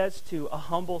 But he says to a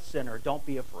humble sinner, don't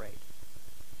be afraid.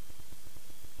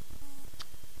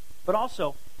 But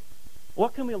also,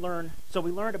 what can we learn? So we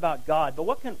learned about God, but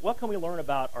what can we learn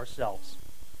about ourselves?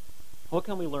 What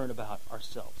can we learn about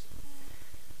ourselves?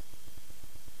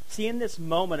 See, in this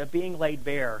moment of being laid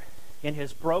bare in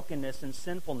his brokenness and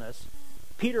sinfulness,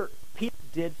 Peter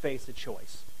did face a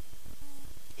choice.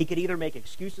 He could either make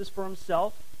excuses for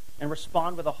himself and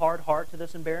respond with a hard heart to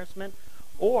this embarrassment,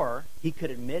 or he could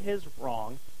admit his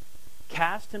wrong,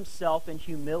 cast himself in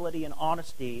humility and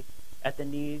honesty at the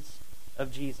knees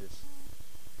of Jesus.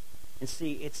 And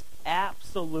see, it's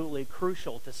absolutely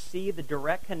crucial to see the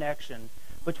direct connection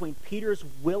between Peter's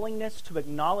willingness to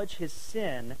acknowledge his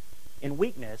sin and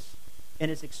weakness and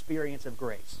his experience of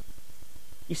grace.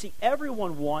 You see,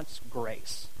 everyone wants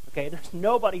grace. Okay, there's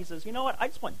nobody who says, you know what, I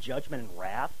just want judgment and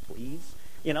wrath, please.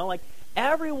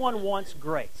 Everyone wants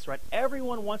grace, right?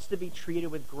 Everyone wants to be treated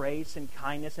with grace and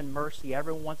kindness and mercy.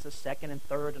 Everyone wants a second and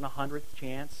third and 100th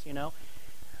chance,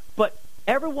 But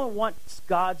everyone wants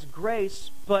God's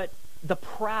grace, but the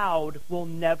proud will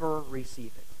never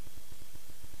receive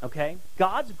it. Okay?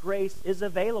 God's grace is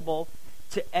available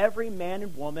to every man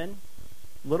and woman,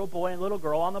 little boy and little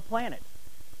girl on the planet,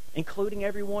 including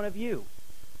every one of you.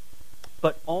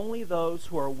 But only those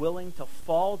who are willing to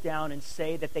fall down and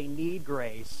say that they need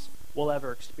grace will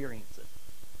ever experience it.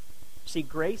 See,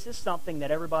 grace is something that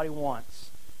everybody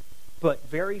wants, but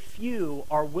very few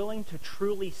are willing to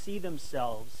truly see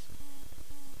themselves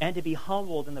and to be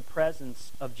humbled in the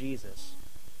presence of Jesus.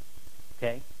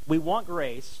 Okay? We want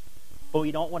grace, but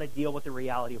we don't want to deal with the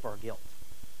reality of our guilt.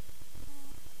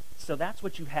 So that's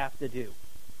what you have to do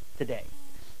today.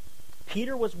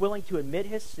 Peter was willing to admit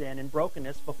his sin and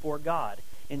brokenness before God.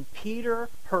 And Peter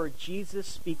heard Jesus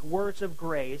speak words of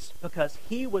grace because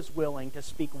he was willing to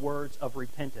speak words of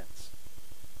repentance.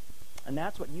 And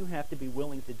that's what you have to be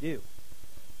willing to do.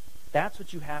 That's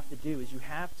what you have to do, is you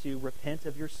have to repent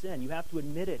of your sin. You have to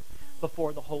admit it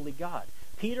before the holy God.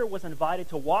 Peter was invited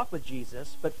to walk with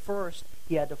Jesus, but first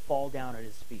he had to fall down at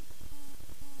his feet.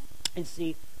 And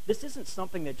see, this isn't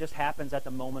something that just happens at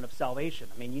the moment of salvation.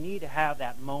 I mean, you need to have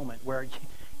that moment where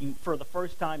you for the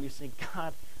first time, you say,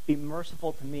 God, be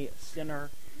merciful to me, a sinner.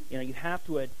 You know, you have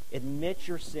to admit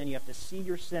your sin. You have to see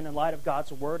your sin in light of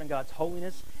God's word and God's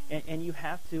holiness, and you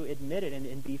have to admit it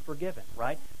and be forgiven,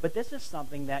 right? But this is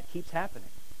something that keeps happening,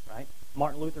 right?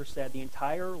 Martin Luther said the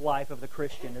entire life of the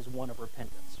Christian is one of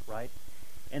repentance, right?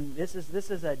 And this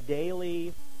is a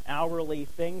daily, hourly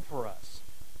thing for us.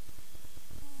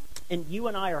 And you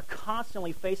and I are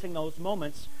constantly facing those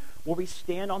moments where we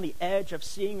stand on the edge of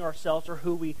seeing ourselves for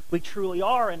who we truly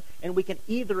are, and we can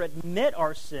either admit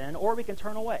our sin or we can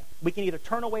turn away. We can either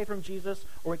turn away from Jesus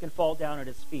or we can fall down at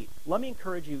his feet. Let me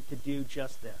encourage you to do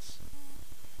just this.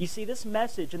 You see, this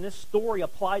message and this story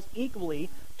applies equally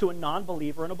to a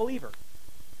non-believer and a believer.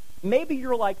 Maybe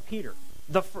you're like Peter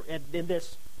in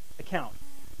this account.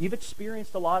 You've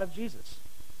experienced a lot of Jesus.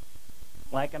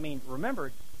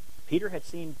 Remember, Peter had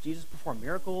seen Jesus perform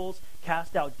miracles,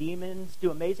 cast out demons, do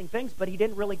amazing things, but he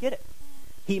didn't really get it.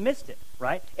 He missed it,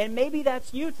 right? And maybe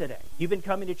that's you today. You've been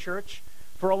coming to church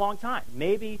for a long time.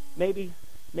 Maybe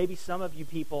some of you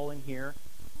people in here,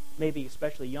 maybe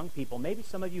especially young people, maybe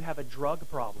some of you have a drug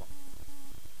problem.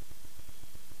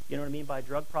 You know what I mean by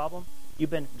drug problem? You've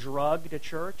been drugged to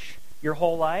church your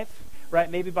whole life, right?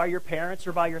 Maybe by your parents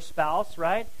or by your spouse,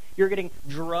 right? You're getting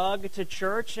drugged to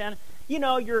church, and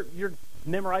you're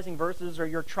memorizing verses, or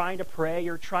you're trying to pray,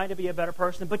 you're trying to be a better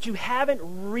person, but you haven't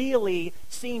really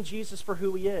seen Jesus for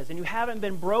who he is, and you haven't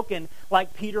been broken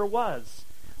like Peter was.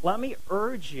 Let me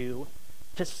urge you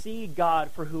to see God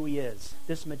for who he is,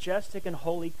 this majestic and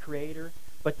holy creator,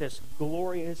 but this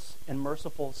glorious and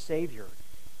merciful Savior,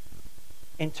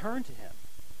 and turn to him.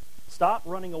 Stop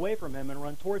running away from him and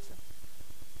run towards him.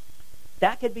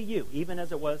 That could be you, even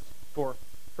as it was for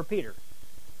Peter.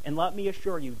 And let me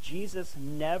assure you, Jesus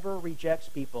never rejects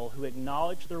people who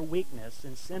acknowledge their weakness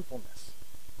and sinfulness.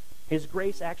 His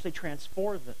grace actually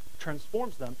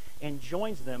transforms them and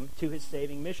joins them to his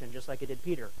saving mission, just like it did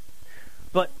Peter.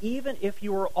 But even if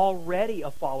you are already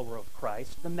a follower of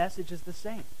Christ, the message is the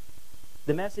same.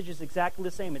 The message is exactly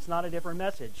the same. It's not a different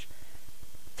message.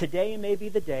 Today may be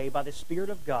the day, by the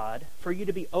Spirit of God, for you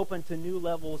to be open to new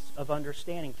levels of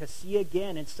understanding, to see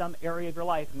again in some area of your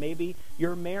life, maybe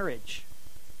your marriage,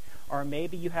 or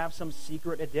maybe you have some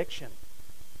secret addiction.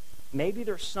 Maybe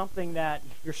there's something that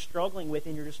you're struggling with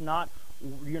and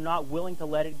you're not willing to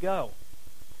let it go.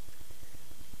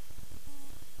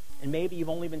 And maybe you've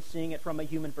only been seeing it from a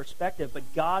human perspective,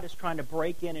 but God is trying to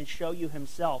break in and show you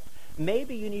himself.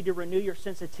 Maybe you need to renew your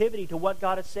sensitivity to what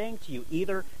God is saying to you,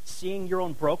 either seeing your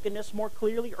own brokenness more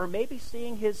clearly or maybe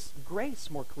seeing his grace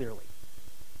more clearly.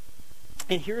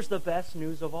 And here's the best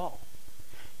news of all.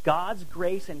 God's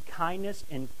grace and kindness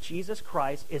in Jesus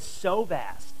Christ is so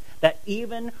vast that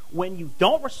even when you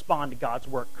don't respond to God's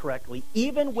work correctly,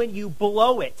 even when you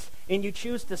blow it and you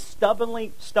choose to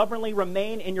stubbornly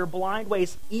remain in your blind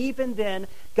ways, even then,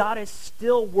 God is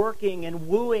still working and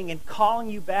wooing and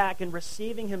calling you back and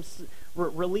revealing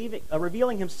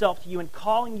himself to you and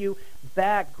calling you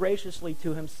back graciously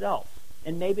to himself.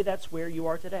 And maybe that's where you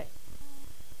are today.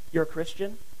 You're a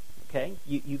Christian. Okay,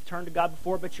 you've turned to God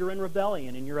before, but you're in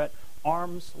rebellion and you're at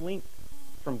arm's length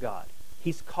from God.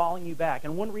 He's calling you back.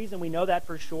 And one reason we know that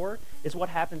for sure is what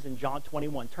happens in John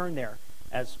 21. Turn there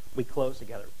as we close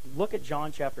together. Look at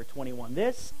John chapter 21.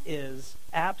 This is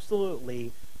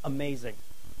absolutely amazing.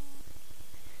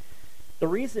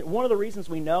 One of the reasons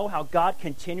we know how God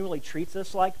continually treats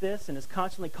us like this and is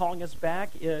constantly calling us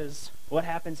back is what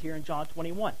happens here in John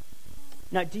 21.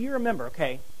 Now, do you remember,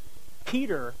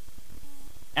 Peter,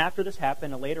 after this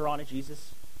happened, and later on in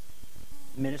Jesus'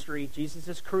 ministry, Jesus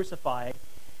is crucified,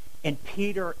 and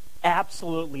Peter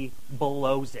absolutely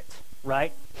blows it,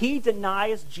 right? He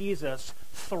denies Jesus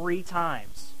 3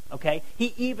 times, okay?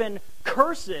 He even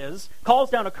calls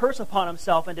down a curse upon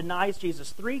himself and denies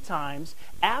Jesus 3 times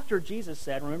after Jesus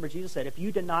said, if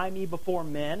you deny me before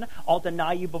men, I'll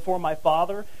deny you before my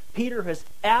Father. Peter has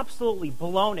absolutely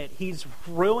blown it. He's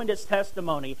ruined his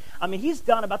testimony. He's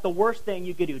done about the worst thing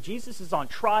you could do. Jesus is on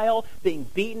trial, being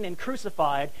beaten and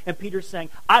crucified, and Peter's saying,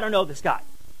 I don't know this guy.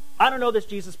 I don't know this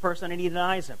Jesus person, and he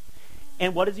denies him.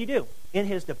 And what does he do? In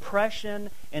his depression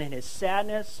and in his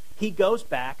sadness, he goes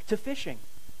back to fishing.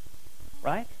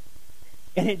 Right?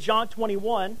 And in John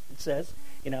 21, it says,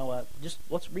 just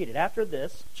let's read it. After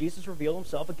this, Jesus revealed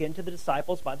himself again to the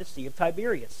disciples by the Sea of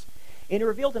Tiberias. And he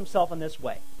revealed himself in this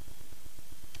way.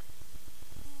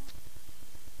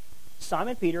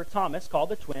 Simon Peter, Thomas, called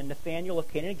the twin, Nathanael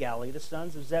of Cana of Galilee, the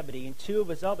sons of Zebedee, and two of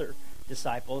his other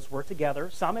disciples were together.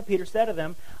 Simon Peter said to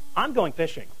them, I'm going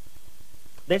fishing.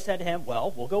 They said to him,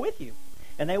 well, we'll go with you.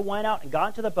 And they went out and got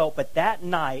into the boat, but that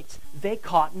night they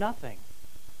caught nothing.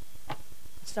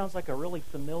 It sounds like a really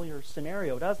familiar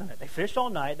scenario, doesn't it? They fished all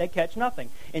night, they catch nothing.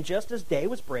 And just as day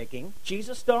was breaking,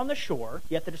 Jesus stood on the shore,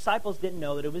 yet the disciples didn't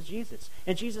know that it was Jesus.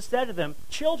 And Jesus said to them,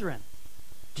 children,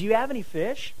 do you have any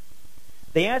fish?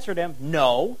 They answered him,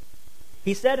 no.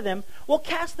 He said to them, well,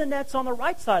 cast the nets on the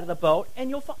right side of the boat, and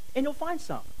you'll find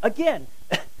some. Again,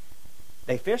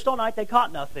 they fished all night, they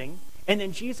caught nothing, and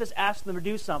then Jesus asked them to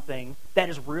do something that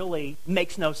is really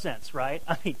makes no sense, right?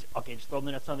 I mean, okay, just throw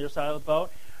the nets on the other side of the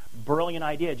boat. Brilliant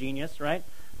idea, genius, right?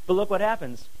 But look what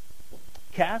happens.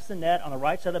 Cast the net on the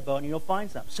right side of the boat, and you'll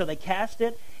find some. So they cast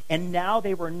it, and now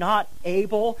they were not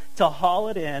able to haul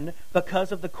it in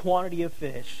because of the quantity of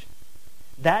fish.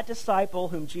 That disciple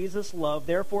whom Jesus loved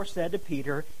therefore said to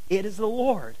Peter, it is the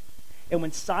Lord. And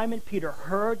when Simon Peter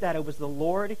heard that it was the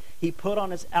Lord, he put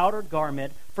on his outer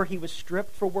garment, for he was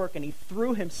stripped for work, and he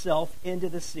threw himself into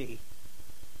the sea.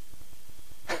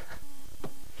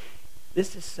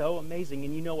 This is so amazing.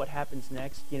 And you know what happens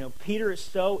next? Peter is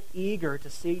so eager to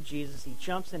see Jesus. He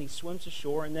jumps in, he swims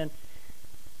ashore, and then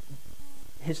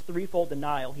his threefold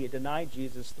denial, he had denied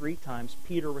Jesus 3 times.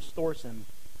 Peter restores him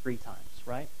 3 times,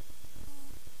 right?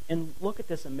 And look at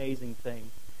this amazing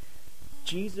thing.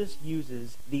 Jesus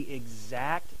uses the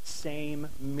exact same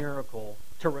miracle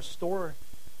to restore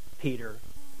Peter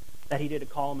that he did to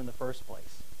call him in the first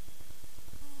place.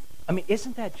 I mean,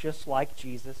 isn't that just like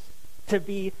Jesus? To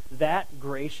be that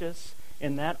gracious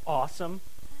and that awesome?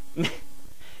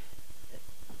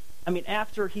 I mean,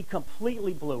 after he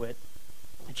completely blew it,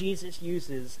 Jesus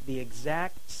uses the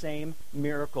exact same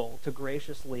miracle to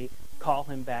graciously call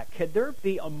him back. Could there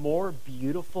be a more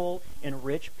beautiful and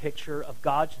rich picture of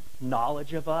God's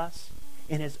knowledge of us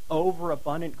and his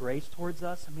overabundant grace towards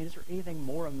us? I mean, is there anything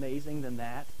more amazing than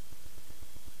that?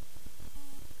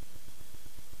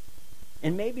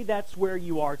 And maybe that's where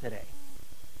you are today.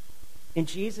 And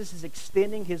Jesus is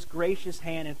extending his gracious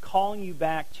hand and calling you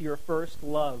back to your first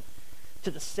love,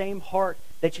 to the same heart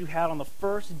that you had on the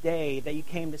first day that you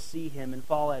came to see him and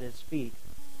fall at his feet.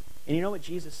 And you know what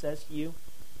Jesus says to you?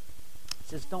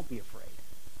 He says, don't be afraid.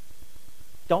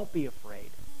 Don't be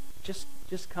afraid. Just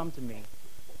come to me,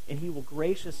 and he will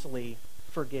graciously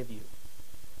forgive you.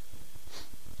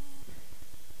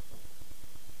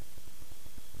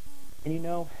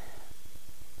 And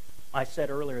I said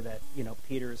earlier that,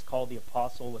 Peter is called the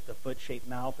apostle with the foot-shaped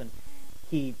mouth, and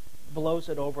he blows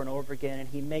it over and over again, and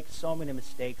he makes so many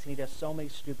mistakes, and he does so many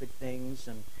stupid things,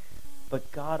 but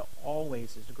God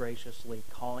always is graciously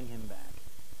calling him back.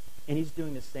 And he's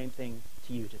doing the same thing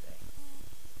to you today.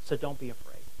 So don't be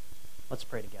afraid. Let's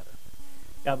pray together.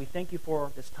 God, we thank you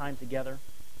for this time together.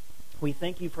 We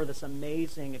thank you for this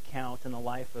amazing account in the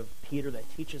life of Peter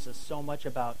that teaches us so much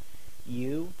about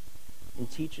you and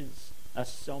teaches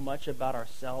us so much about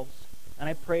ourselves. And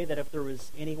I pray that if there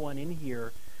was anyone in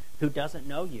here who doesn't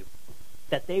know you,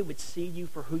 that they would see you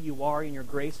for who you are in your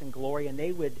grace and glory, and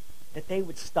that they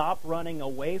would stop running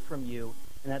away from you,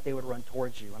 and that they would run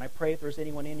towards you. And I pray if there's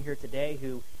anyone in here today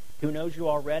who knows you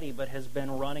already but has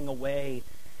been running away,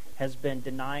 has been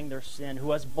denying their sin,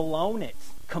 who has blown it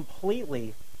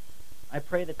completely, I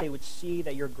pray that they would see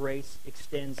that your grace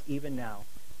extends even now.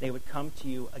 They would come to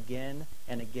you again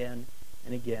and again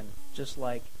and again, just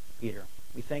like Peter.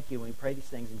 We thank you and we pray these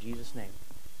things in Jesus' name.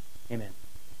 Amen.